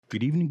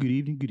Good evening, good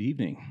evening, good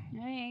evening.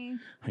 Hey.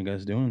 How you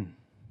guys doing?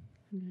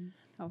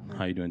 Hopefully.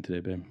 How you doing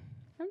today, babe?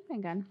 I'm doing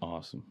good.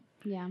 Awesome.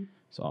 Yeah.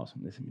 It's awesome.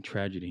 Listen,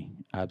 tragedy,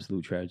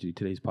 absolute tragedy.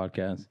 Today's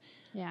podcast,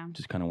 Yeah.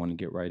 just kind of want to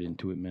get right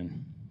into it,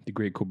 man. The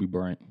great Kobe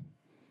Bryant,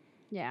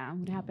 Yeah.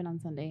 What happened on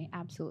Sunday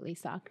absolutely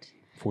sucked.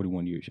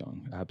 41 years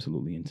young,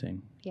 absolutely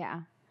insane.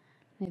 Yeah.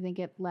 I think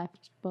it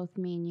left both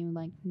me and you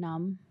like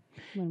numb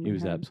when we It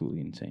was heard.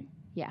 absolutely insane.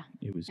 Yeah.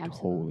 It was Absolutely.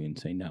 totally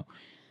insane. Now,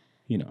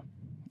 you know,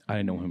 I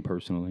didn't know him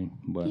personally,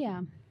 but,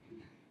 Yeah.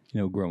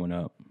 growing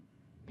up,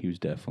 he was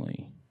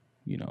definitely,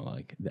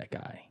 like that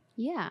guy.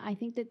 Yeah. I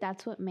think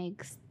that's what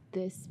makes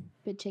this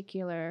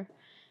particular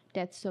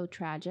death so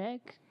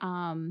tragic.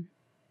 Me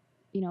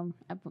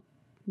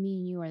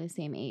and you are the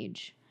same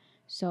age.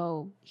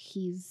 So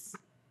he's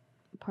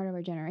part of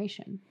our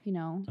generation,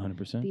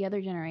 100%. The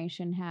other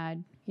generation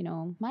had,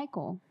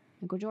 Michael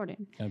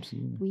Jordan.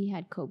 Absolutely. We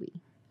had Kobe.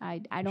 I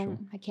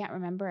can't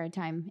remember a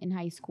time in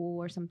high school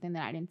or something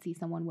that I didn't see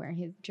someone wear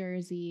his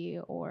jersey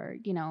or,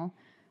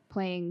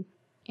 playing,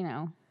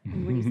 in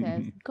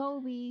recess,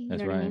 Kobe. You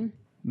That's know right. what I mean?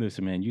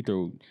 Listen, man, you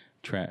throw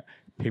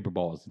paper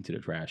balls into the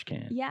trash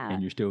can. Yeah.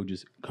 And you're still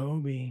just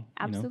Kobe.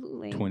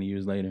 Absolutely. 20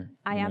 years later.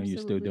 You're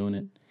still doing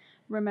it.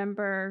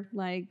 Remember,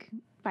 like,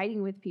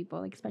 fighting with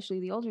people, like, especially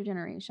the older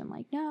generation.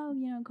 Like, no,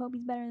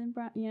 Kobe's better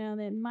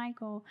than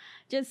Michael.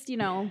 Just,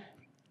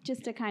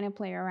 just to kind of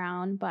play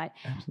around. But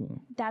Absolutely.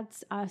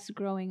 that's us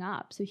growing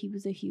up. So he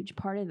was a huge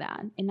part of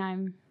that. And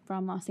I'm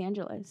from Los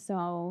Angeles.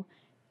 So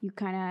you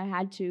kind of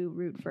had to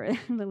root for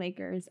the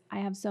Lakers. I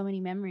have so many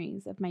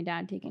memories of my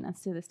dad taking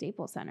us to the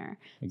Staples Center.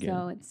 Again.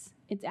 So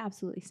it's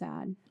absolutely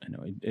sad. I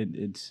know.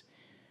 It's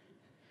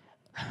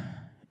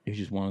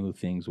just one of the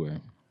things where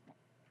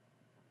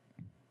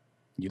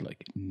you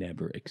like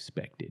never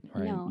expected,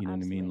 right? No, you know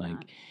what I mean? absolutely Like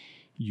not.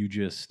 you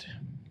just,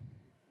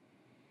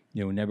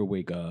 never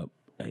wake up.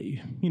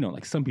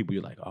 Like some people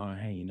you're like, oh,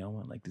 hey, you know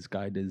what? Like this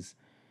guy does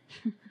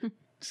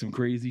some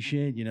crazy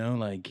shit,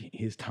 like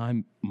his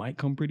time might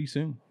come pretty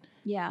soon.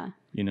 Yeah.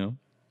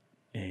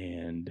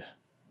 And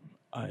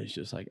it's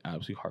just like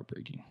absolutely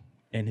heartbreaking.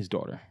 And his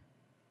daughter.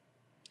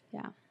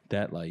 Yeah.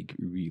 That like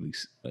really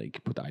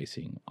like put the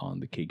icing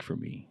on the cake for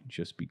me,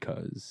 just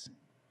because,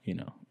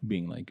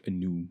 being like a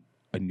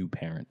new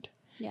parent.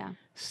 Yeah.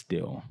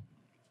 Still,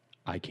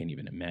 I can't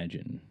even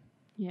imagine.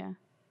 Yeah.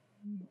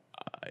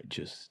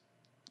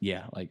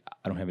 Like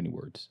I don't have any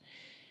words.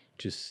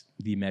 Just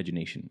the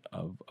imagination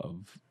of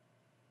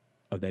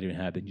that even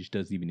happened just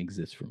doesn't even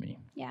exist for me.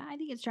 Yeah, I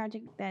think it's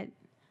tragic that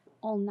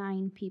all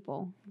 9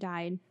 people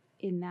died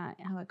in that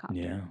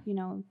helicopter.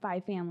 Yeah.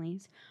 5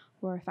 families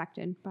were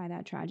affected by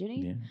that tragedy.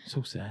 Yeah,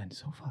 so sad,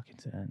 so fucking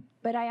sad.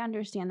 But I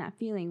understand that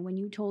feeling. When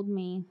you told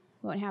me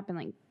what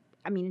happened,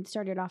 it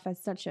started off as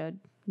such a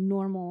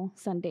normal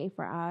Sunday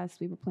for us.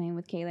 We were playing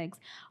with Kalex.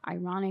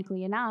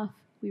 Ironically enough,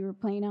 we were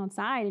playing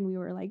outside and we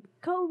were like,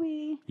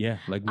 Kobe. Yeah,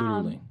 like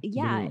literally.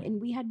 Literally.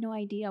 And we had no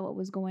idea what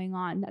was going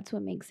on. That's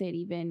what makes it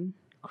even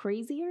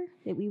crazier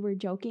that we were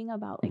joking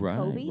about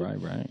Kobe.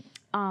 Right.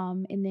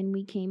 And then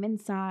we came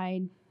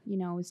inside, it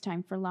was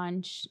time for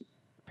lunch,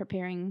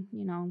 preparing,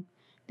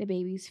 the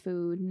baby's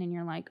food. And then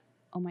you're like,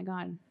 oh my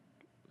God,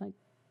 like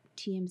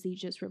TMZ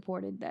just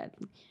reported that,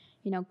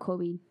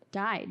 Kobe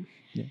died.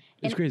 Yeah.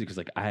 It's crazy because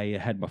like I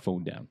had my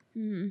phone down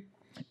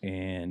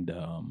and,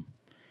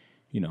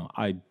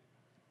 I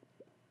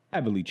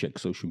heavily check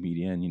social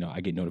media and,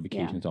 I get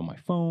notifications on my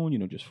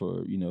phone, just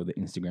for, the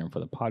Instagram for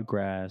the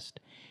podcast.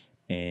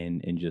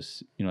 And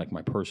just, like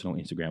my personal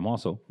Instagram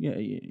also,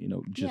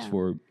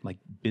 for like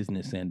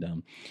business.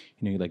 And,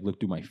 you like look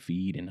through my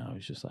feed and I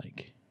was just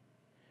like,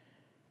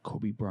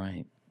 Kobe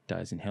Bryant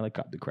dies in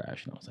helicopter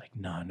crash. And I was like,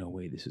 nah, no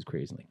way. This is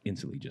crazy. And like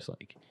instantly just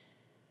like,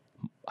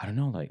 I don't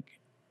know, like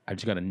I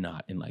just got a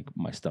knot in like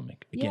my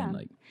stomach again,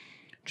 like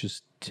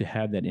just to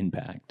have that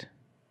impact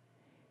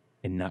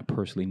and not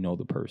personally know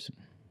the person,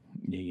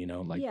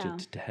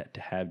 just to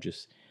have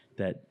just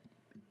that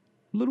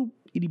little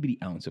itty bitty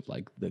ounce of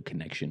like the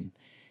connection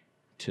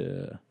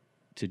to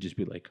just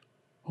be like,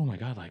 oh my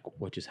God, like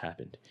what just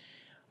happened?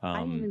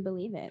 I didn't even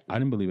believe it. I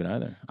didn't believe it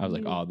either. I was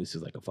like, oh, this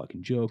is like a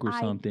fucking joke or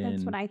something.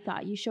 That's what I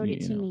thought. You showed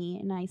it to me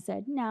and I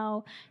said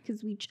no,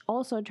 because we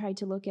also tried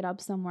to look it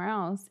up somewhere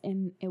else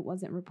and it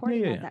wasn't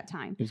reported at that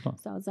time. It was gone.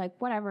 So I was like,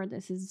 whatever,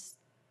 this is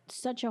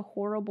such a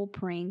horrible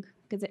prank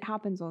because it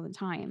happens all the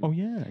time. Oh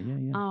yeah.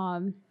 And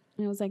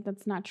I was like,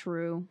 that's not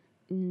true.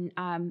 And,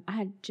 I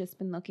had just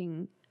been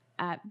looking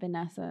at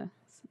Vanessa's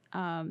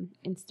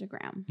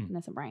Instagram,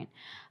 Vanessa Bryant,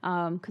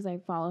 because I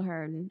follow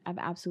her and I've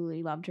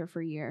absolutely loved her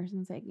for years.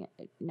 And it's like,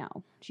 no,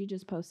 she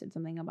just posted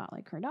something about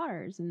like her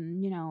daughters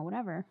and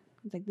whatever.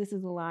 It's like, this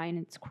is a lie and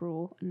it's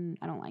cruel and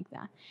I don't like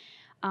that.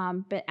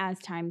 But as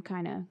time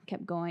kind of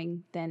kept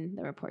going, then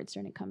the reports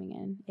started coming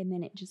in and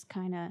then it just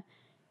kind of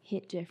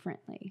hit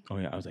differently. Oh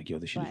yeah, I was like, yo,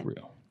 this shit is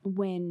real.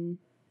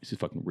 This is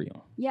fucking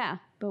real. Yeah,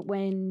 but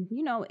when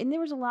and there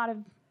was a lot of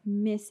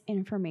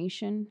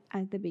misinformation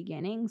at the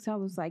beginning, so I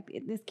was like,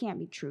 this can't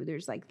be true.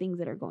 There's like things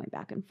that are going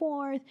back and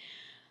forth.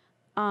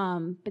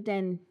 But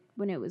then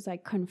when it was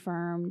like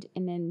confirmed.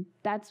 And then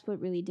that's what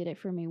really did it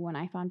for me when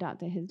I found out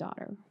that his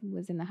daughter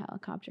was in the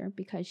helicopter,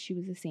 because she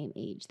was the same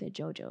age that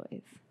JoJo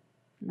is.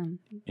 And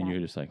you're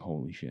just like,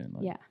 holy shit.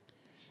 Like, yeah.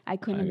 I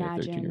couldn't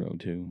imagine. I got a 13-year-old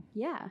too.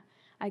 Yeah.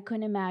 I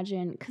couldn't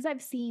imagine, because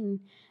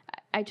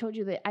I told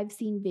you that I've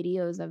seen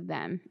videos of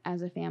them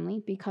as a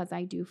family because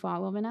I do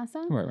follow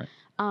Vanessa. Right.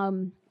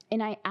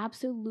 And I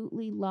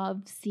absolutely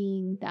love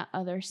seeing that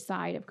other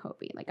side of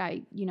Kobe. Like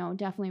I,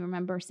 definitely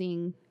remember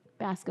seeing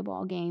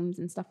basketball games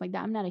and stuff like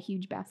that. I'm not a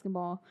huge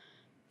basketball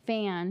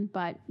fan,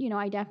 but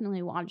I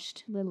definitely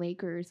watched the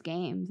Lakers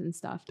games and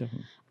stuff.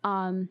 Definitely.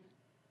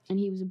 And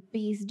he was a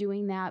beast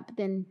doing that. But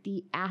then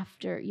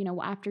after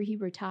he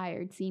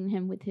retired, seeing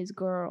him with his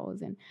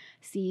girls and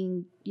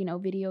seeing,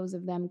 videos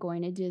of them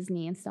going to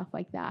Disney and stuff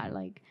like that.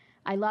 Like,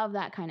 I love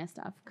that kind of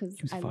stuff. Cause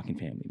he was fucking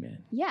family,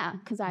 man. Yeah.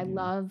 Cause I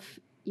love,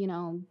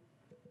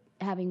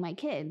 having my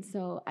kids.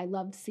 So I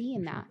loved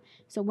seeing that.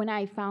 So when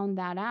I found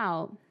that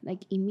out,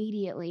 like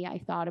immediately I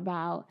thought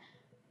about,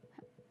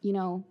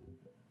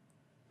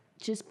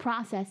 just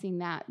processing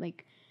that,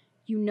 like,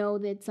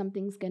 that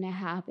something's going to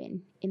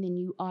happen, and then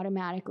you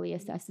automatically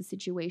assess the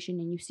situation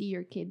and you see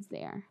your kids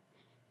there,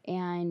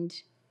 and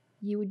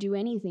you would do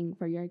anything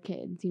for your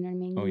kids. You know what I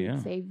mean? You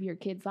would save your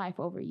kid's life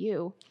over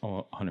you.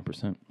 Oh,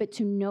 100%. But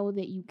to know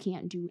that you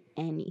can't do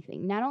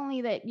anything, not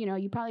only that,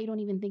 you probably don't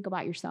even think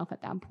about yourself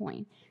at that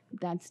point.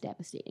 That's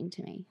devastating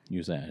to me.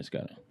 You say, I just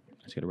gotta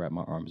wrap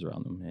my arms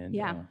around them and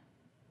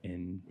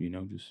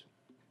just,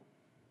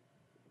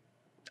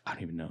 I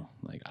don't even know.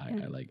 Like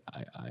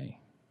I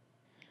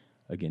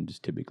again,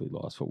 just typically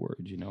lost for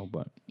words,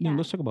 but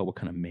let's talk about what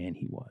kind of man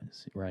he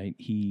was, right?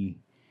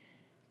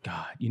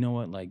 God, you know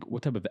what? Like,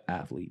 what type of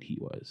athlete he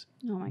was.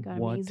 Oh my God,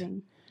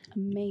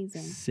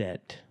 amazing.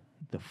 Set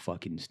the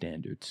fucking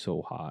standard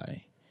so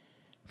high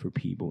for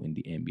people in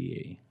the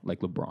NBA,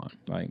 like LeBron,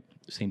 right?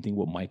 Same thing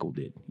what Michael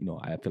did.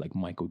 I feel like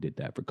Michael did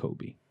that for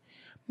Kobe.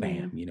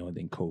 Bam, and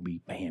then Kobe,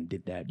 bam,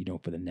 did that,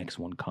 for the next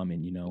one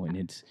coming, and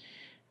it's,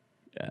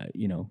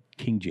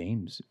 King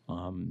James.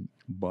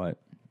 But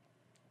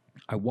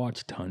I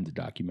watched tons of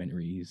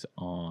documentaries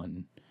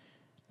on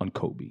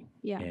Kobe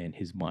and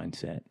his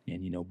mindset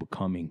and,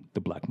 becoming the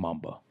Black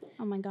Mamba.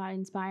 Oh my God,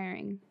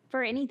 inspiring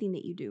for anything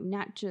that you do,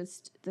 not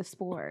just the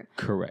sport.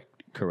 Correct.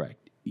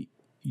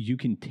 You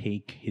can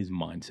take his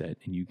mindset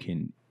and you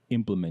can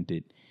implement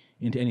it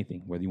into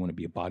anything, whether you want to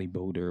be a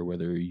bodybuilder,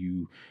 whether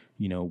you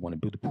want to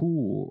build a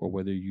pool, or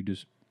whether you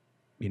just,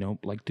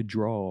 like to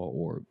draw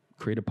or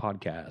create a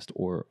podcast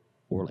or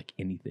like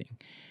anything.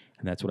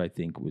 And that's what I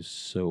think was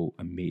so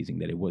amazing,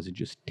 that it wasn't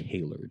just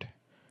tailored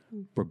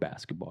for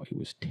basketball. It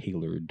was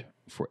tailored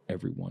for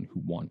everyone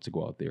who wants to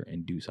go out there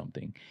and do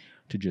something,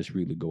 to just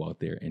really go out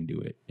there and do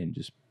it and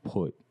just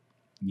put,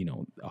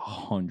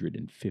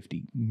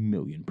 150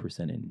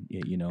 million%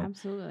 in,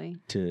 Absolutely.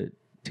 To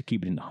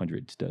keep it in the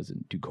hundreds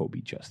doesn't do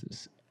Kobe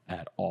justice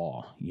at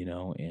all,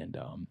 and,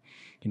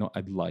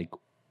 I like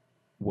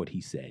what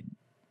he said.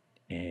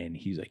 And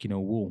he's like,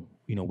 we'll,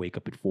 wake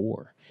up at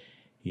 4,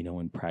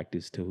 and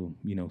practice till,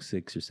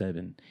 6 or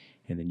 7.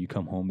 And then you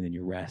come home and then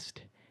you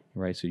rest,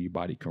 right? So your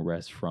body can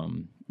rest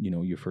from,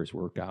 your first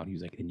workout. He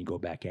was like, then you go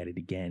back at it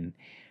again.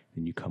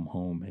 Then you come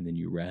home and then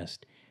you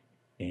rest.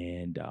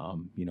 And,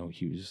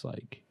 he was just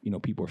like,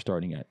 people are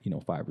starting at,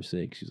 5 or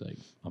 6. He's like,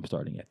 I'm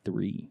starting at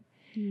 3.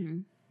 Mm-hmm.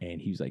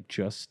 And he's like,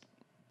 just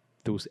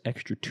those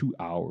extra 2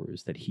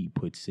 hours that he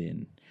puts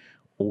in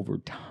over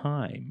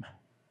time,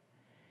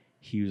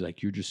 he was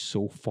like, you're just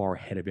so far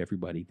ahead of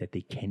everybody that they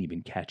can't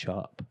even catch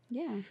up.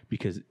 Yeah.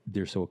 Because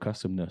they're so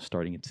accustomed to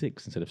starting at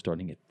 6 instead of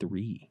starting at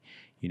 3,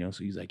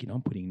 So he's like,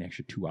 I'm putting an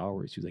extra 2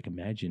 hours. He's like,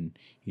 imagine,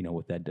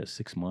 what that does,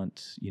 6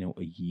 months,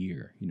 a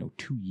year,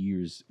 2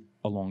 years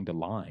along the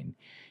line.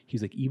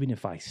 He's like, even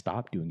if I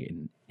stop doing it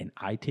and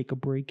I take a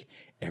break,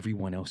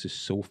 everyone else is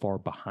so far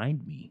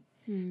behind me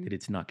that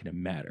it's not going to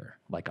matter.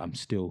 Like, I'm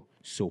still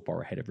so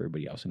far ahead of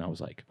everybody else. And I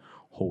was like,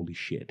 holy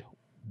shit,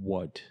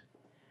 what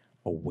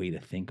a way to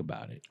think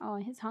about it. Oh,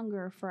 his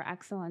hunger for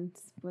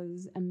excellence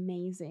was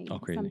amazing. Oh,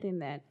 crazy. Something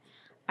that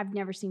I've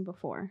never seen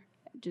before.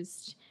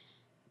 Just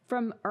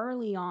from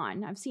early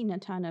on, I've seen a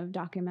ton of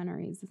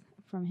documentaries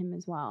from him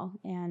as well.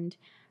 And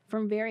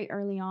from very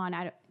early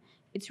on,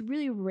 it's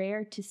really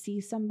rare to see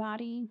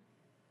somebody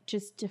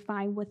just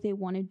define what they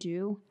want to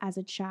do as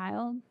a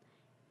child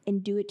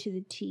and do it to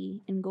the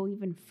T and go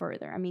even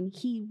further. I mean,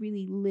 he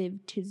really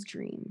lived his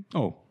dream.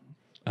 Oh,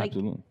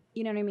 absolutely. Like,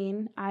 you know what I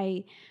mean?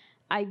 I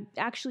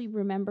actually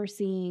remember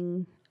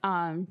seeing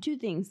 2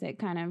 things that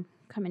kind of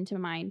come into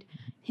mind.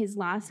 His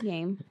last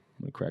game.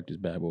 I'm going to crack this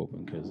bab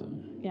open because his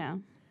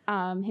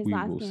we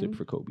last will game, sip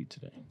for Kobe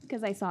today.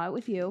 Because I saw it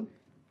with you.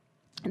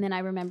 And then I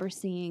remember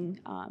seeing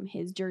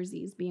his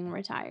jerseys being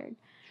retired.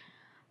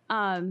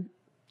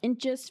 And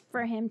just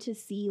for him to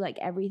see like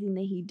everything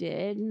that he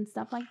did and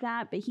stuff like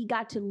that. But he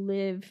got to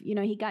live,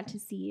 he got to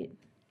see it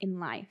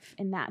in life.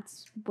 And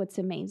that's what's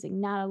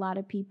amazing. Not a lot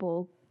of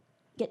people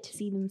get to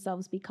see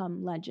themselves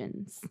become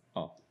legends.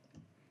 Oh,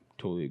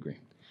 totally agree.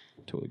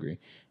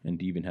 And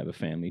to even have a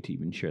family to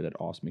even share that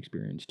awesome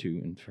experience too,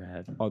 and for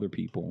have other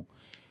people,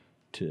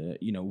 to,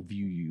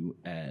 view you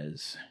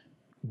as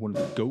one of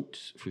the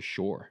GOATs for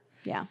sure.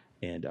 Yeah.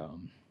 And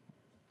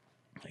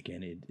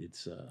again,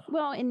 it's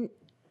well, and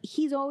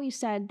he's always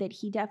said that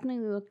he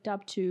definitely looked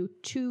up to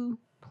two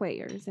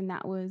players, and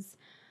that was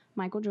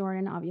Michael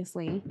Jordan,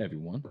 obviously,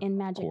 everyone, and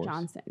Magic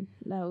Johnson.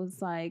 That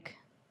was like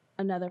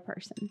another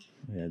person.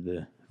 Yeah,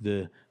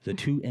 the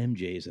two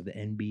MJs of the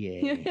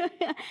NBA.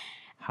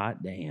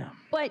 Hot damn.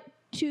 But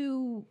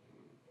to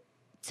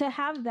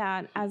have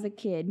that as a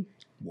kid,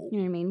 whoa. You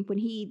know what I mean? When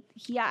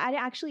I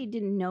actually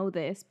didn't know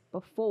this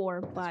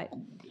before, but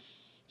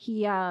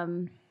he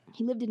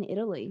lived in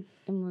Italy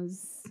and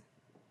was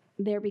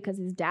there because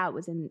his dad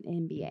was in the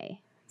NBA.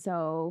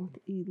 So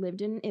he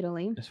lived in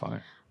Italy. That's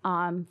fine.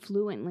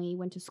 Fluently,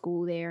 went to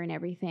school there and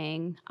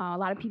everything. A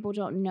lot of people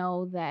don't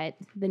know that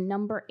the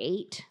number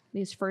 8,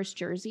 his first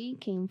jersey,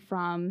 came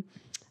from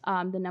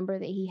the number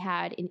that he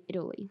had in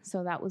Italy.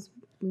 So that was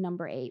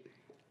number 8.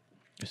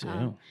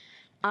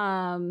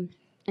 And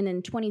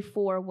then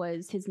 24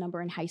 was his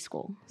number in high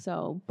school.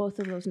 So both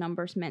of those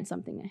numbers meant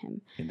something to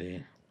him. And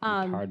they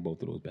retired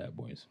both of those bad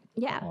boys.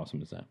 Yeah. How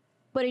awesome is that?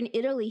 But in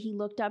Italy, he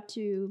looked up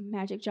to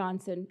Magic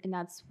Johnson, and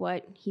that's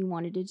what he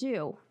wanted to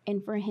do.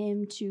 And for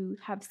him to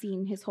have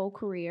seen his whole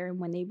career, and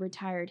when they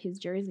retired his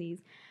jerseys,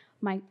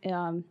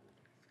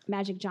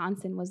 Magic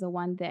Johnson was the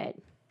one that,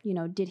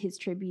 did his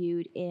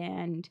tribute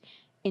and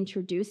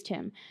introduced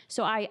him.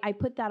 So I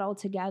put that all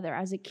together.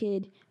 As a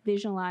kid,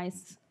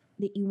 visualize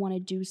that you want to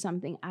do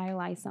something,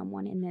 idolize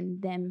someone, and then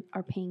them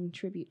are paying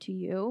tribute to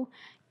you.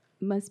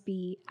 Must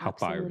be how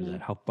fire is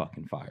that? How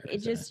fucking fire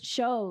is that? It just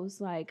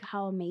shows like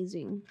how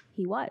amazing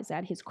he was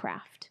at his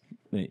craft.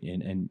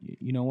 And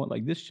you know what?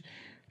 Like this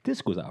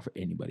goes out for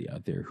anybody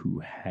out there who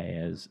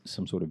has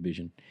some sort of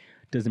vision.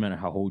 Doesn't matter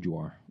how old you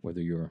are,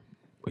 whether you're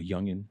a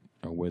youngin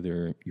or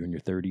whether you're in your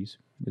 30s,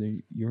 whether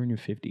you're in your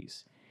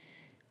 50s.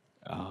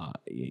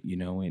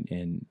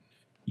 And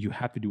you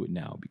have to do it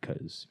now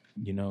because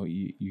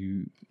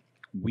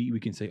we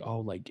can say, oh,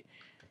 like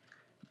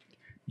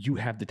you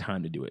have the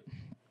time to do it.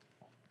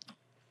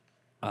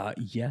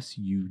 Yes,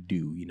 you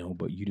do,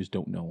 but you just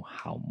don't know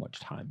how much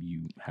time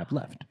you have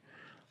left.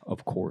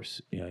 Of course,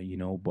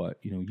 but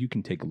you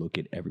can take a look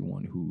at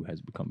everyone who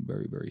has become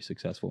very, very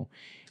successful,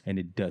 and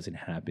it doesn't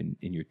happen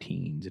in your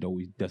teens. It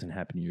always doesn't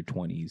happen in your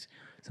 20s.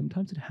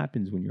 Sometimes it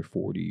happens when you're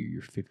 40 or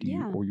you're 50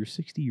 or you're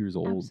 60 years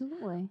old.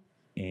 Absolutely.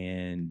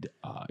 And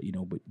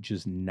but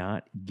just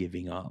not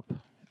giving up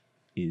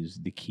is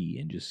the key,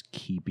 and just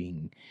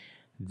keeping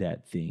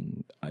that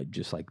thing,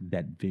 just like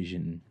that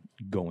vision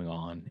going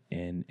on,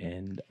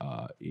 and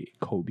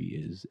Kobe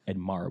is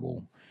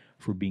admirable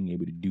for being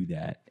able to do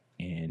that.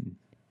 And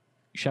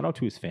shout out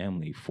to his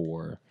family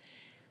for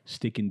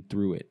sticking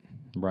through it,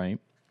 right?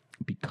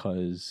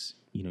 Because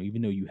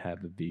even though you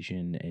have a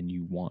vision and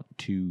you want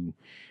to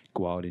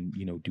go out and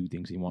do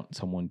things, you want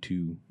someone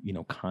to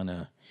kind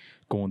of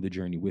go on the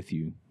journey with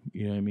you.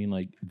 You know what I mean?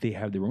 Like they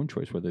have their own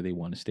choice whether they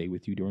want to stay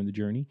with you during the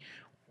journey,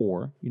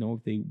 or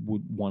if they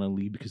would want to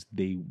leave because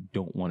they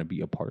don't want to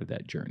be a part of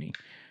that journey.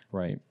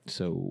 Right.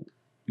 So,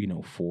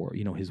 for,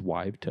 his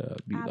wife to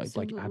be like,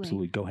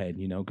 absolutely go ahead,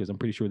 because I'm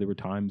pretty sure there were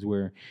times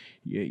where,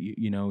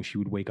 she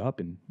would wake up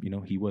and,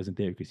 he wasn't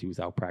there because he was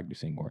out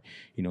practicing, or,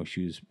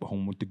 she was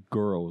home with the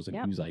girls and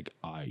he was like,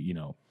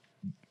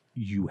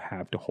 you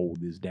have to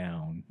hold this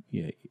down.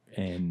 Yeah.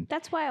 And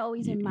that's why I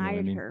always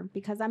admired her,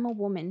 because I'm a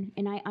woman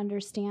and I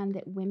understand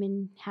that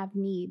women have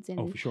needs.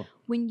 And for sure.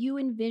 When you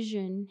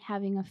envision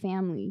having a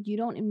family, you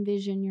don't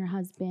envision your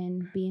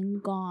husband being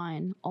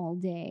gone all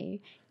day,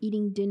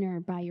 eating dinner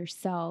by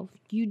yourself,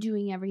 you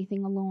doing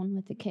everything alone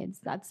with the kids.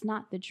 That's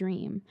not the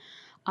dream.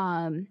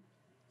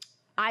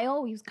 I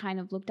always kind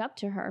of looked up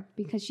to her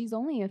because she's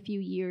only a few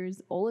years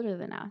older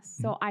than us.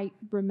 So I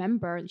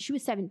remember she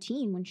was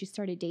 17 when she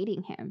started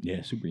dating him.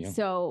 Yeah, super young.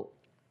 So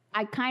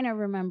I kind of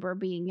remember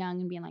being young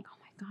and being like, oh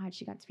my God,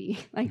 she got to be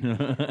like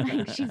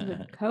she's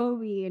with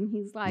Kobe and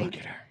he's like, look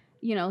at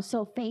her.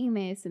 So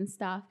famous and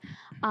stuff.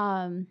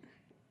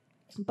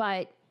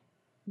 But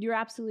you're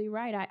absolutely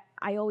right.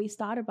 I always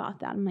thought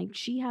about that. I'm like,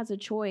 she has a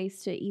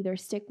choice to either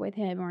stick with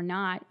him or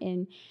not.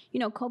 And,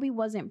 Kobe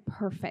wasn't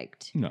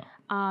perfect. No.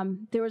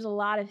 There was a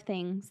lot of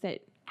things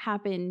that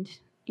happened,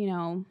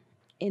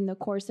 in the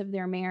course of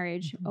their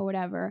marriage or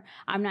whatever.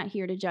 I'm not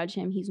here to judge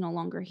him. He's no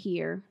longer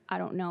here. I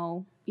don't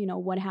know,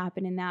 what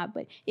happened in that,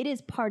 but it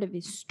is part of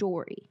his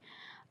story.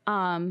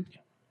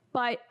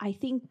 But I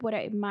think what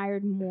I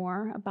admired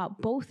more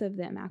about both of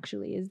them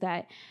actually is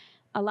that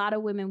a lot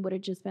of women would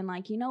have just been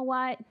like, you know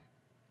what?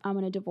 I'm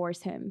going to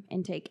divorce him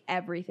and take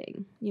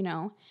everything,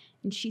 and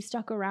she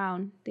stuck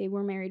around. They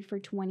were married for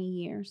 20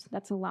 years.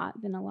 That's a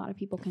lot than a lot of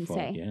people can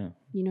say. Yeah.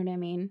 You know what I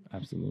mean?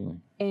 Absolutely.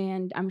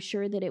 And I'm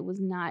sure that it was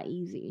not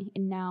easy.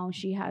 And now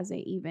she has a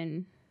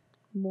even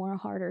more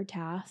harder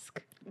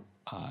task,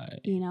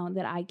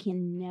 that I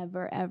can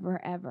never,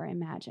 ever, ever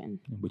imagine.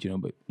 But,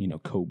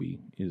 Kobe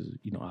is,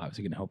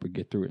 obviously going to help her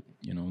get through it,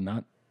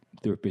 not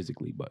through it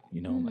physically, but,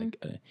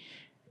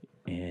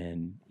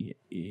 and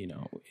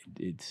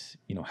it's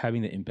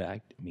having the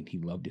impact. I mean, he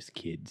loved his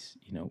kids,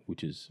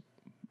 which is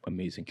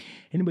amazing.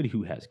 Anybody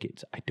who has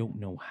kids, I don't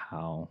know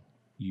how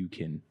you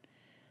can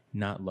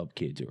not love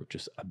kids or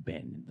just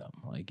abandon them.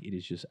 Like, it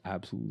is just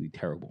absolutely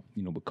terrible,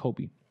 but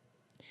Kobe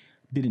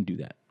didn't do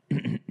that,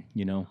 and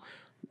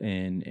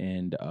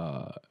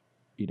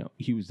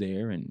he was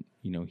there, and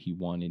he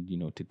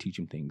wanted to teach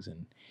him things.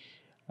 And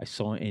I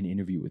saw an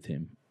interview with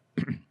him,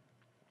 and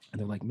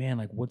they're like, man,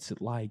 like, what's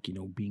it like,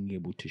 being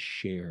able to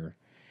share,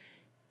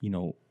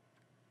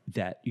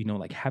 that,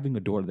 like, having a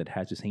daughter that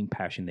has the same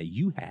passion that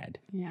you had,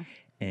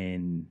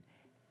 and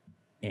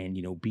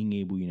being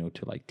able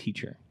to, like,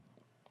 teach her.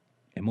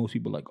 And most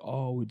people are like,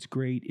 oh, it's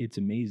great, it's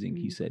amazing.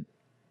 He said,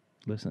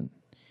 listen,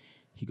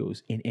 he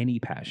goes, in any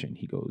passion,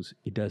 he goes,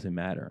 it doesn't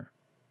matter,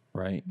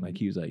 right? Like,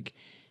 he was like,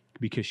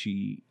 because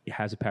she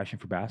has a passion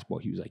for basketball,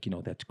 he was like,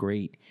 that's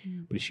great.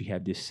 But if she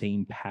had this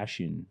same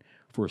passion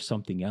for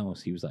something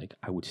else, he was like,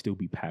 I would still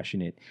be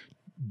passionate,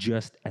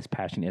 just as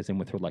passionate as in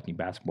with her liking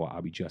basketball.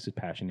 I'll be just as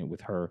passionate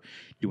with her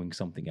doing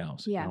something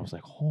else. And I was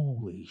like,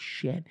 holy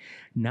shit.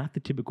 Not the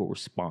typical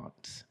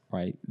response,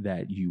 right,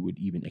 that you would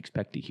even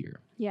expect to hear,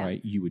 right?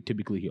 You would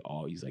typically hear,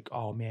 oh, he's like,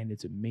 oh man,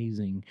 it's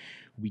amazing.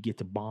 We get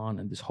to bond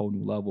on this whole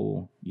new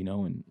level,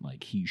 and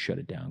like, he shut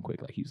it down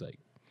quick. Like, he's like,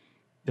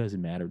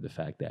 doesn't matter the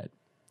fact that,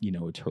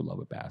 it's her love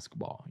of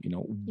basketball.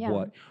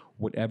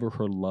 Whatever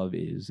her love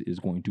is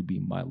going to be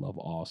my love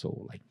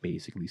also, like,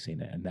 basically saying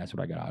that. And that's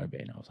what I got out of it.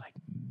 And I was like,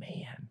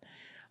 man,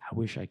 I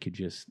wish I could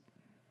just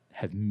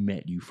have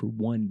met you for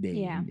one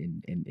day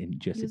and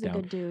just sit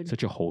down. Good dude.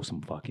 Such a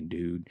wholesome fucking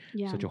dude.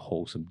 Yeah. Such a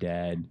wholesome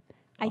dad.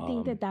 I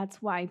think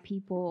that's why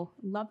people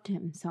loved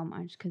him so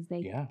much, because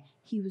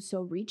he was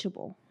so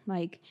reachable.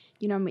 Like,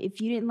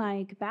 if you didn't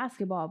like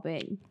basketball,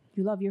 but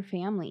you love your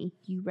family,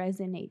 you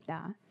resonate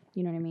that.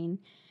 You know what I mean?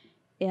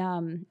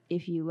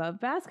 If you love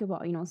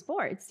basketball,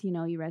 sports, you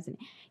resonate.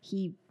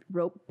 He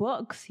wrote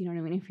books, you know what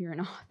I mean? If you're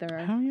an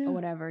author or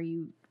whatever,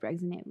 you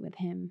resonate with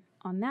him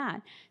on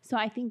that. So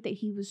I think that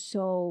he was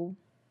so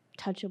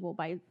touchable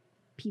by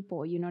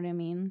people, you know what I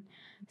mean?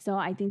 So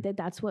I think that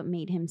that's what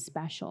made him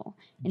special.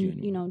 And,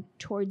 genuine.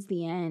 Towards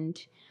the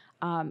end,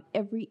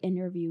 every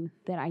interview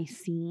that I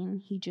seen,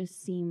 he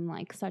just seemed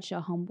like such a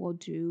humble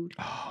dude.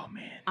 Oh,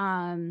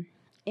 man.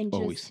 And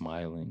always just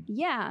smiling.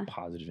 Yeah.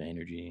 Positive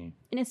energy.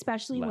 And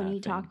especially laughing. When he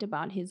talked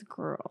about his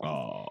girl.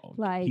 Oh,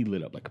 like, he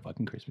lit up like a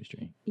fucking Christmas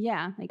tree.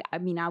 Yeah. Like, I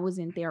mean, I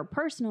wasn't there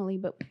personally,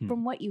 but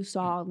from what you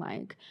saw,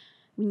 like,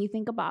 when you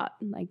think about,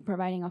 like,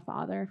 providing a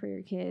father for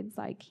your kids,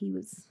 like, he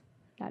was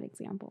that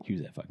example. He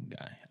was that fucking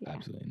guy. Yeah.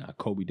 Absolutely. Now,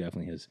 Kobe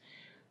definitely has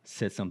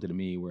said something to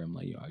me where I'm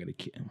like, yo, I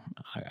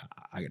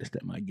gotta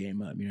step my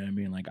game up. You know what I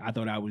mean? Like, I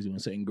thought I was doing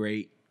something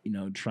great,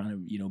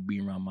 trying to,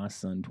 be around my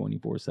son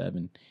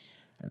 24/7.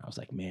 And I was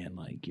like, man,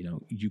 like,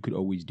 you could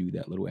always do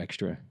that little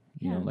extra,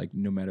 like,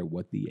 no matter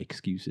what the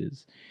excuse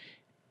is.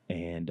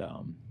 And,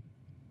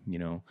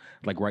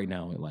 like right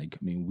now, like,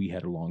 I mean, we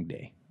had a long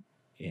day,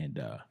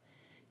 and,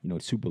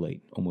 it's super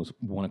late, almost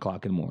 1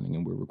 o'clock in the morning,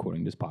 and we're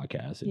recording this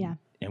podcast. And,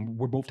 and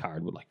we're both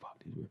tired. We're like,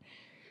 fuck, dude,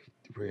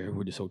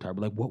 we're just so tired.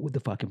 We're like, what would the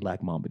fucking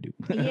Black Mamba do?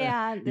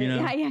 Yeah,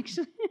 I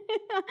actually.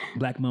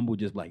 Black Mamba would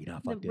just be like,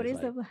 fuck this. What is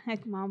like, the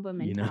Black Mamba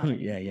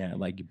mentality? Yeah.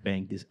 Like,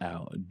 bank this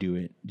out, do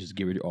it, just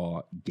give it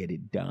all, get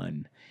it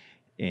done.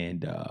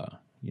 And,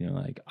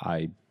 like,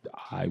 I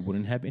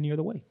wouldn't have any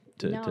other way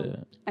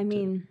to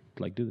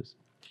do this.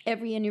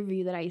 Every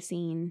interview that I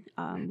seen,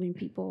 when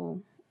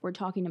people were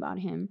talking about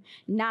him,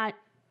 not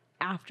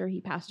after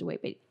he passed away,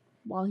 but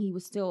while he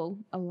was still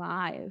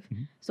alive.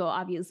 Mm-hmm. So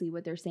obviously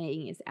what they're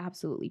saying is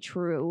absolutely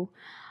true.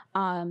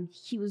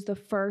 He was the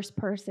first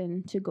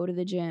person to go to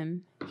the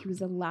gym. He was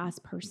the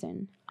last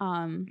person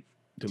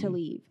to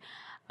leave.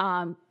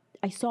 I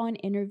saw an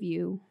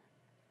interview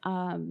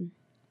that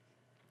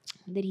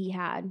he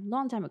had a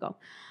long time ago.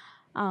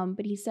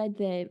 But he said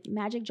that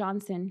Magic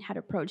Johnson had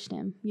approached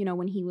him,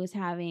 when he was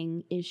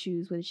having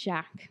issues with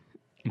Shaq,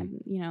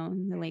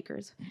 in the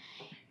Lakers.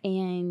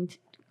 And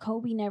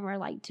Kobe never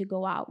liked to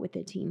go out with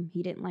the team.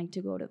 He didn't like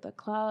to go to the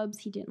clubs.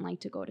 He didn't like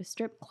to go to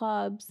strip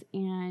clubs.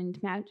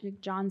 And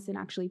Magic Johnson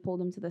actually pulled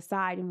him to the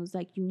side and was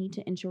like, you need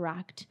to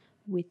interact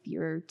with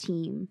your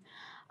team,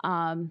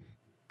 and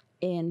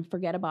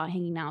forget about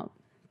hanging out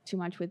too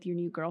much with your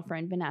new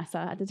girlfriend, Vanessa,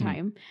 at the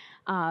time,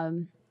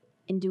 and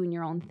doing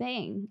your own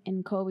thing.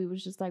 And Kobe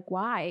was just like,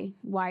 why?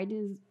 Why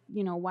do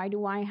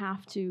I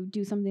have to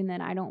do something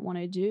that I don't want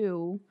to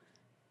do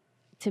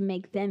to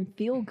make them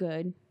feel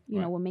good?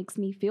 What makes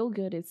me feel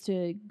good is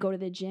to go to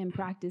the gym,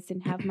 practice,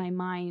 and have my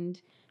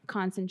mind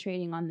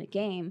concentrating on the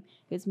game.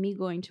 Because me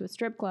going to a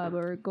strip club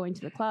or going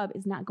to the club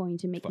is not going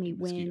to make me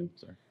win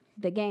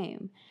the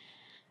game.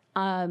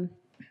 And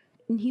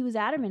he was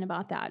adamant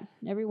about that.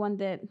 Everyone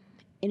that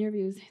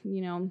interviews,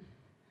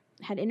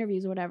 had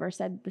interviews or whatever,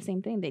 said the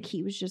same thing, that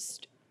he was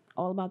just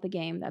all about the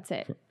game. That's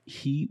it.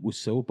 He was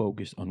so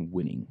focused on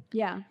winning.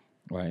 Yeah.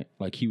 Right?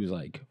 Like, he was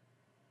like,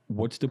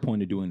 what's the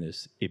point of doing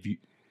this if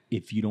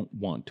you don't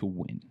want to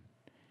win?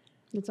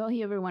 That's all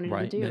he ever wanted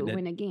to do,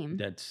 win a game.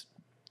 That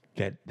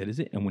is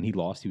it. And when he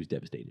lost, he was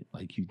devastated.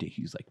 Like,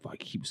 he was like,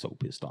 fuck, he was so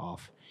pissed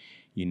off,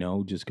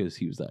 just because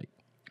he was like,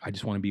 I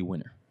just want to be a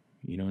winner.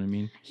 You know what I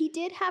mean? He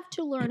did have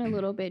to learn a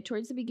little bit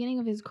towards the beginning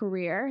of his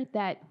career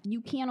that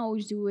you can't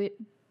always do it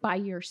by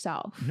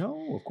yourself.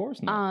 No, of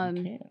course not.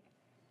 You can't.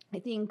 I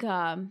think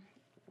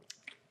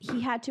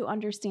he had to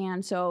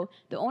understand. So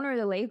the owner of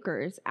the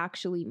Lakers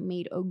actually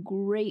made a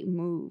great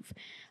move.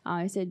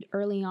 I said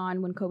early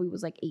on when Kobe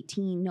was like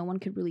 18, no one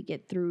could really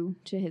get through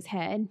to his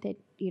head that,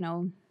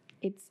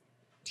 it's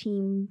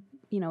team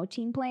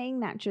playing,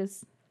 not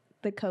just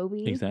the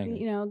Kobe,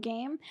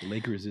 game. The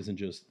Lakers isn't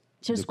just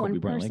one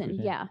person. Lakers,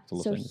 yeah.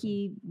 So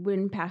he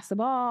wouldn't pass the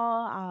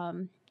ball.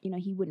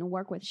 He wouldn't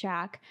work with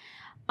Shaq.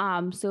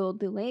 So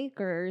the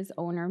Lakers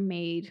owner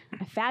made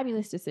a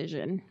fabulous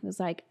decision. It was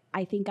like,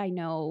 I think I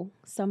know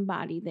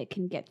somebody that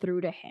can get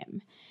through to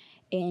him.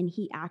 And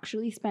he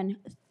actually spent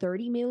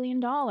 $30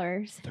 million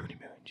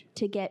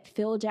to get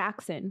Phil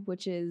Jackson,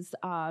 which was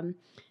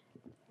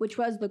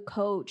the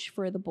coach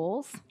for the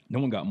Bulls. No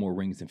one got more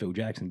rings than Phil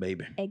Jackson,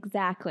 baby.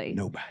 Exactly.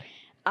 Nobody.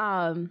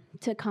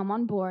 To come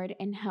on board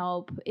and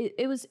help.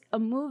 It was a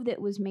move that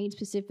was made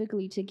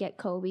specifically to get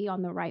Kobe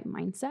on the right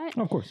mindset.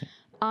 Of course.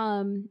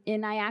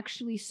 And I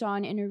actually saw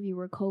an interview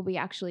where Kobe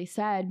actually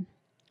said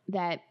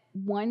that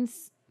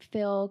once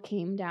Phil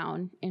came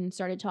down and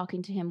started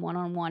talking to him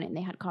one-on-one and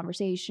they had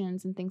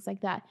conversations and things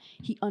like that,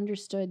 he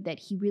understood that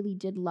he really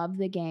did love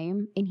the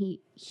game and he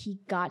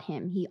got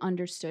him. He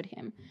understood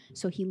him.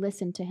 So he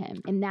listened to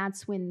him. And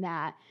that's when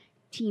that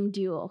team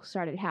duel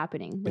started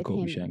happening with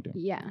Kobe him. Shaq.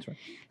 Yeah. That's right.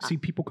 See,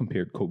 people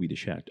compared Kobe to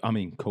Shaq. I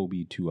mean,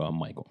 Kobe to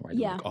Michael, right?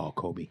 They're like, oh,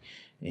 Kobe.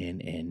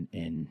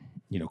 And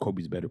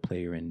Kobe's a better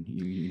player and,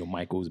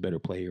 Michael's a better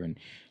player. And,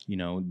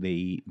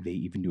 they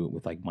even do it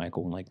with like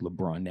Michael and like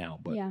LeBron now.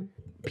 But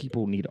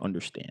people need to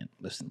understand,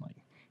 listen, like,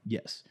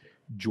 yes,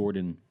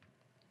 Jordan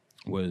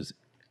was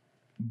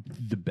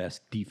the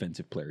best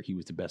defensive player. He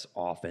was the best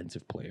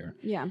offensive player.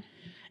 Yeah.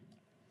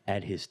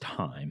 At his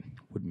time,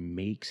 what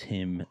makes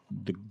him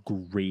the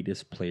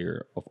greatest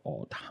player of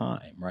all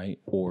time, right?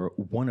 Or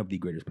one of the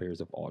greatest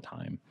players of all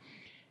time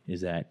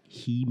is that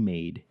he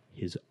made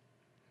his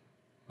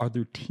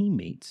other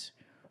teammates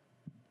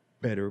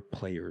better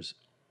players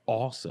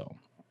also.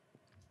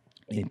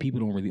 And people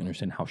don't really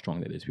understand how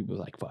strong that is. People are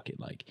like, fuck it.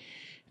 Like,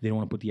 they don't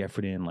want to put the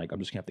effort in. Like, I'm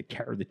just going to have to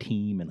carry the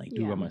team and like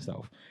do it by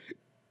myself.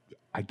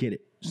 I get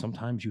it.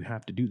 Sometimes you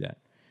have to do that.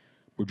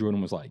 But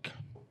Jordan was like,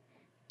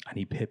 I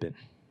need Pippen.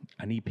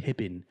 I need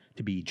Pippen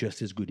to be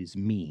just as good as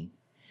me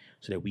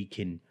so that we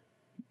can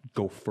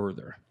go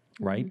further,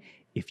 right?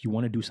 If you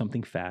want to do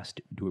something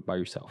fast, do it by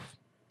yourself.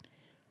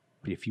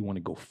 But if you want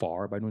to go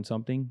far by doing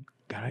something,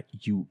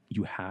 you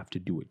have to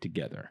do it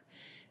together.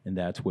 And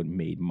that's what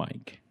made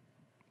Mike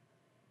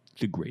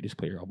the greatest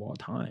player of all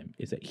time,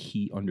 is that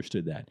he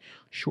understood that,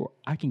 sure,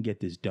 I can get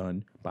this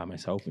done by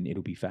myself and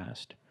it'll be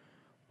fast,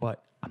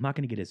 but I'm not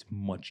going to get as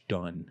much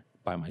done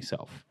by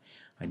myself.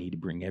 I need to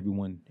bring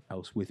everyone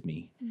else with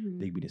me.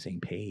 They'd be the same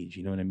page.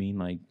 You know what I mean?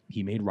 Like,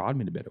 he made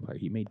Rodman a better player.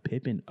 He made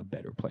Pippen a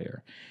better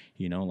player.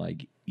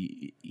 Like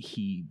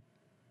he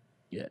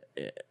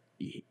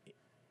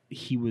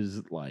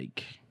was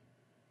like,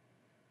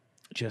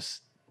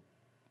 just,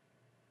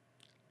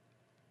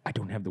 I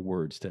don't have the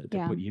words to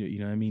put, you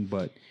know what I mean?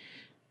 But,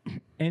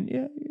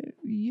 and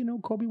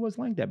Kobe was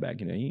like that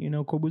back in the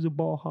day. Kobe was a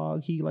ball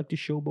hog. He liked to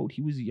showboat.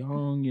 He was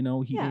young,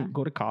 he didn't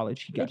go to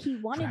college. He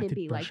wanted to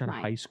be fresh like out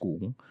of high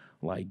school.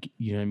 Like,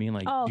 you know what I mean?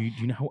 Like, do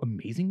you know how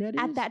amazing that is?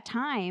 At that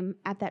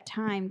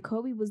time,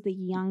 Kobe was the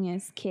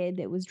youngest kid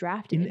that was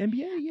drafted. In the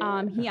NBA,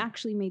 yeah. He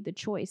actually made the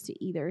choice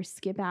to either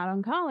skip out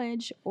on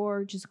college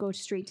or just go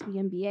straight to the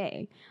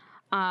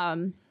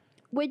NBA.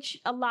 Which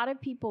a lot of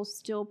people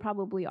still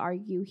probably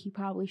argue he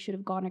probably should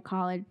have gone to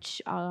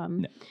college.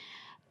 No.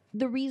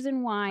 The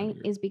reason why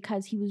is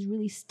because he was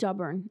really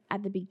stubborn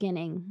at the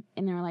beginning.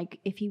 And they're like,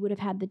 if he would have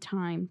had the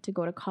time to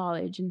go to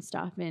college and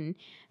stuff and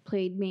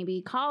played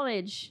maybe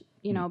college,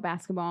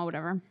 basketball,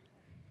 whatever,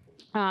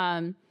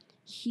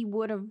 he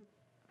would have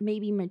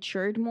maybe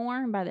matured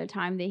more. By the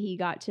time that he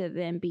got to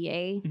the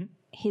NBA,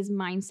 his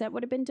mindset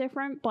would have been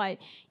different. But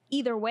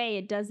either way,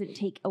 it doesn't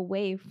take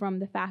away from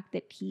the fact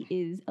that he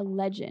is a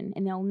legend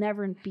and there'll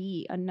never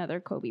be another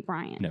Kobe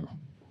Bryant.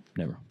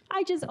 Never.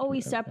 I just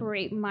always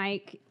separate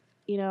Mike,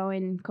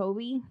 and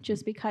Kobe,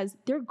 just because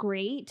they're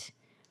great,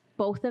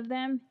 both of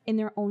them, in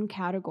their own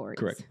categories.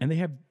 Correct. And they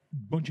have a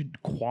bunch of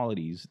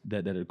qualities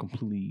that are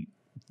completely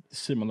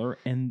similar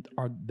and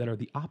are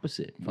the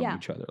opposite from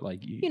each other.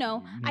 Like,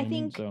 I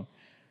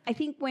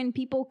think when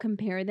people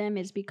compare them,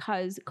 it's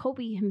because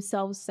Kobe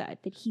himself said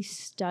that he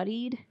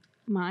studied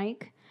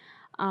Mike.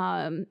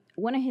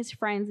 One of his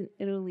friends in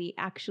Italy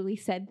actually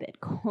said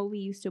that Kobe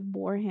used to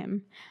bore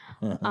him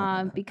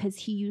because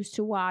he used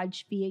to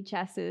watch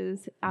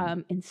VHSs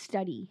and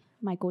study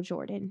Michael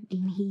Jordan.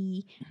 And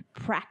he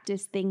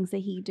practiced things that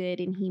he did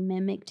and he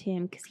mimicked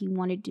him because he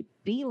wanted to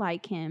be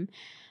like him.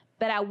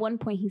 But at one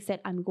point he said,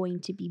 I'm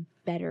going to be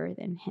better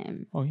than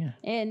him. Oh, yeah.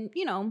 And,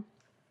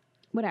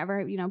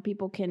 whatever,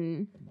 people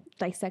can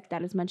dissect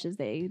that as much as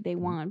they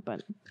want.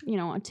 But,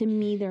 to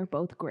me, they're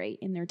both great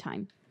in their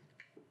time.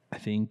 I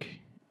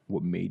think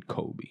what made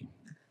Kobe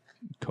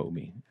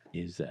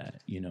is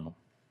that,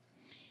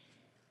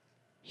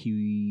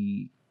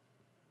 he,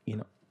 you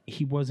know,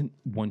 he wasn't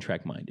one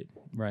track minded,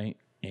 right?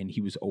 And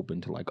he was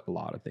open to like a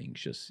lot of things.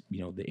 Just,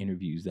 you know, the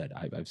interviews that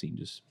I've seen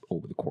just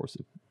over the course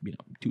of, you know,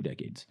 2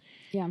 decades.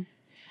 Yeah.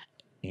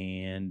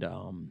 And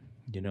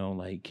you know,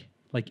 like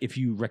if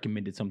you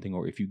recommended something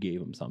or if you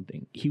gave him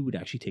something, he would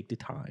actually take the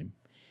time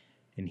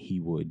and he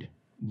would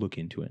look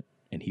into it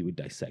and he would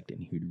dissect it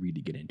and he would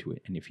really get into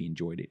it. And if he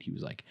enjoyed it, he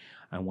was like,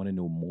 I want to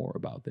know more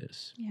about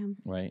this. Yeah.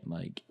 Right?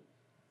 Like,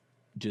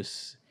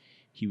 just,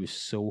 he was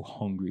so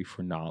hungry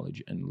for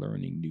knowledge and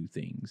learning new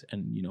things.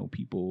 And, you know,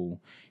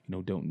 people, you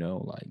know, don't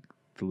know like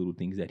the little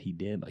things that he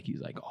did. Like,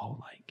 he's like, oh,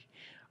 like,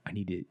 I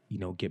need to, you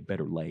know, get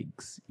better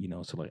legs, you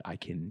know, so like I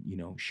can, you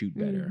know, shoot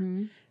better.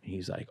 And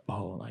he's like,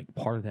 oh, like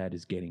part of that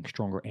is getting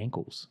stronger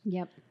ankles.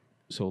 Yep.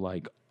 So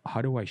like,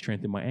 how do I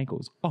strengthen my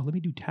ankles? Oh, let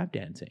me do tap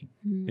dancing.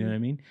 You know what I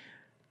mean?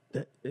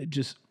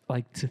 Just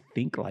like to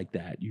think like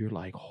that, you're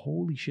like,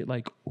 holy shit,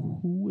 like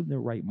who in their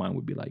right mind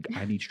would be like,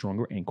 I need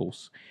stronger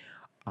ankles.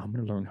 I'm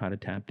going to learn how to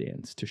tap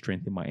dance to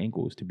strengthen my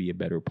ankles to be a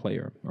better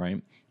player,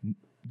 right?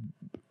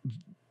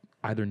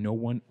 Either no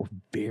one or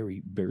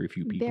very, very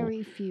few people.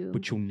 Very few.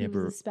 But you'll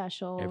never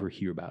ever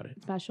hear about it.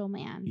 Special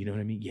man. You know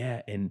what I mean?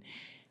 Yeah.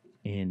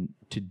 And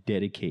to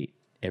dedicate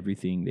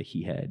everything that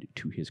he had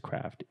to his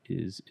craft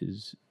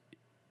is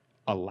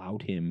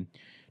allowed him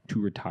to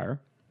retire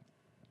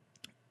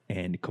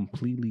and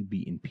completely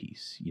be in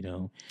peace. You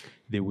know,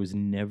 there was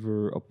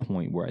never a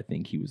point where I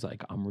think he was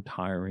like, I'm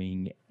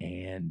retiring,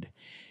 and,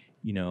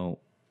 you know,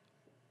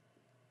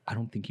 I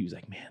don't think he was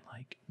like, man,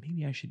 like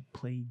maybe I should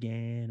play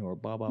again or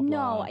blah, blah, blah.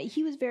 No,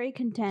 he was very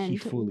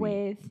content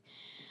with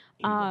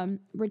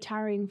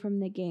retiring from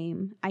the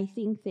game. I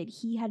think that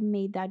he had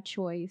made that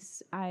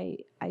choice. I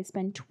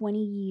spent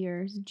 20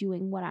 years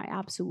doing what I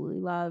absolutely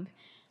love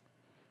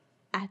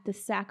at the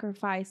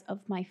sacrifice of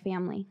my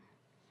family.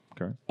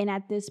 Okay. And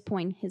at this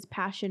point, his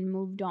passion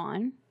moved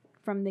on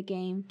from the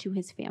game to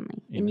his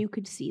family. Yeah. And you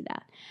could see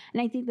that.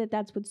 And I think that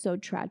that's what's so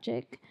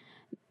tragic,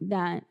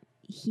 that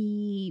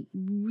he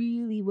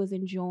really was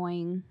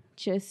enjoying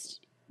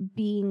just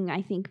being,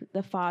 I think,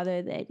 the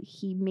father that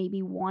he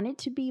maybe wanted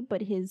to be,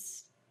 but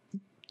his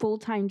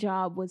full-time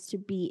job was to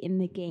be in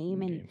the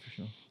game. And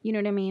sure. You know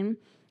what I mean?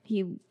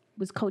 He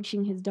was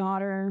coaching his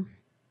daughter.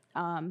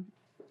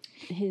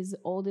 His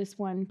oldest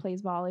one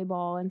plays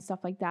volleyball and stuff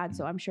like that.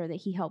 So I'm sure that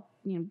he helped,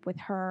 you know, with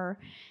her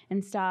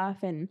and stuff.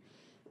 And,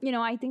 you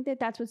know, I think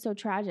that that's what's so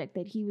tragic,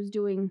 that he was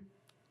doing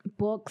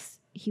books.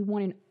 He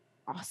won an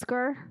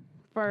Oscar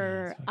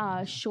for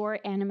a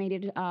short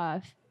animated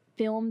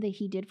film that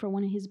he did for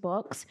one of his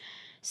books.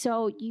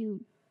 So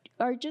you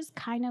are just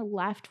kind of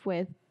left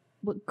with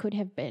what could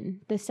have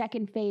been. The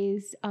second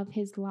phase of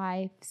his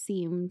life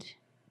seemed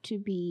to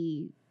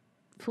be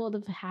full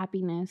of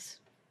happiness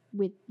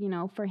with, you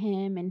know, for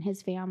him and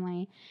his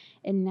family.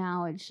 And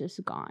now it's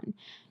just gone.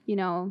 You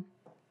know,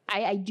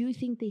 I do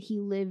think that he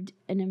lived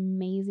an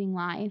amazing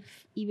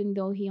life, even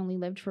though he only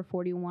lived for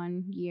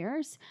 41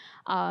 years.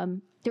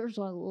 There's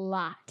a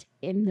lot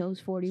in those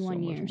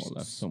 41 years.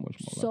 So much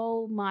more left.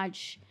 So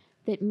much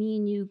that me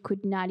and you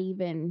could not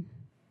even,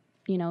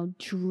 you know,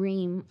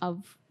 dream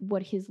of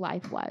what his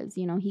life was.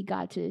 You know, he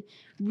got to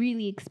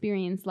really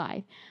experience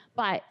life.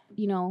 But,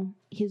 you know,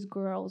 his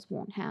girls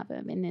won't have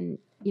him. And then,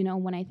 you know,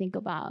 when I think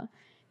about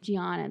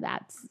Gianna,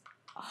 that's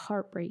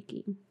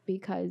heartbreaking,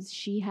 because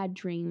she had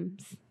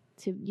dreams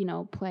to, you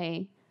know,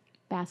 play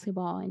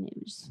basketball, and it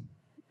was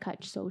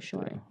cut so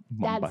short.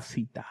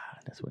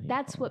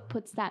 That's what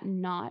puts that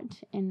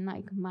knot in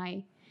like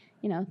my,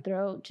 you know,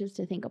 throat, just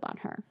to think about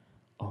her.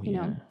 Oh, you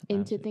know, and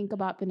absolutely. To think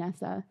about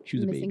Vanessa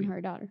missing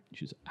her daughter.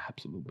 She was an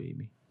absolute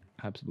baby.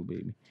 Absolute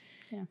baby.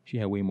 Yeah. She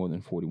had way more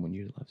than 41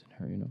 years left in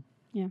her, you know.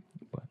 Yeah.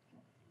 But,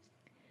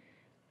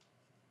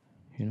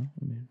 you know,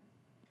 I mean,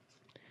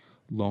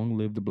 long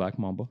live the Black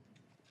Mamba.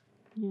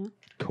 Yeah.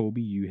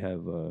 Kobe, you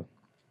have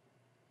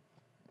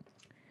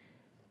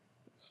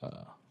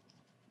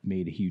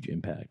made a huge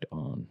impact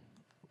on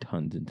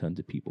tons and tons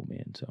of people,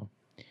 man. So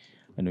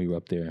I know you're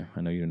up there.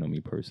 I know you don't know me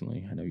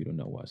personally. I know you don't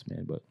know us,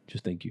 man. But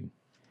just thank you.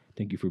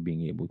 Thank you for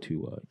being able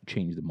to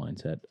change the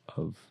mindset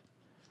of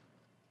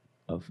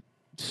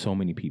so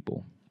many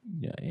people.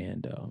 Yeah,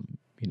 and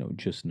you know,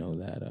 just know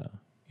that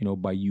you know,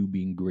 by you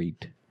being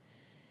great,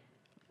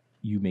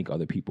 you make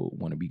other people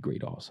want to be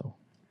great also.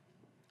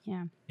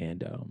 Yeah.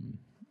 And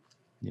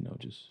you know,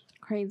 just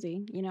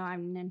crazy. You know,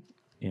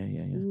 yeah.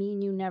 Me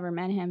and you never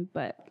met him,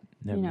 but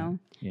never, you know,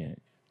 yeah,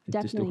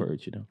 it still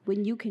hurts, you know.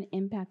 When you can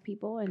impact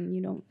people and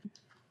you don't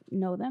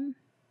know them,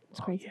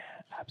 it's crazy.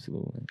 Yeah,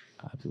 absolutely.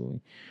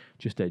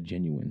 Just that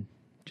genuine,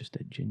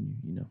 you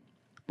know.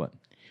 But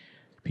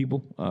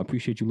people,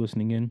 appreciate you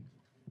listening in.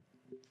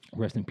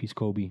 Rest in peace,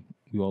 Kobe.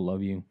 We all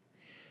love you.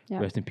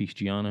 Yep. Rest in peace,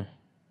 Gianna.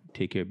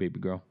 Take care, baby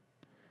girl.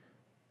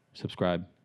 Subscribe.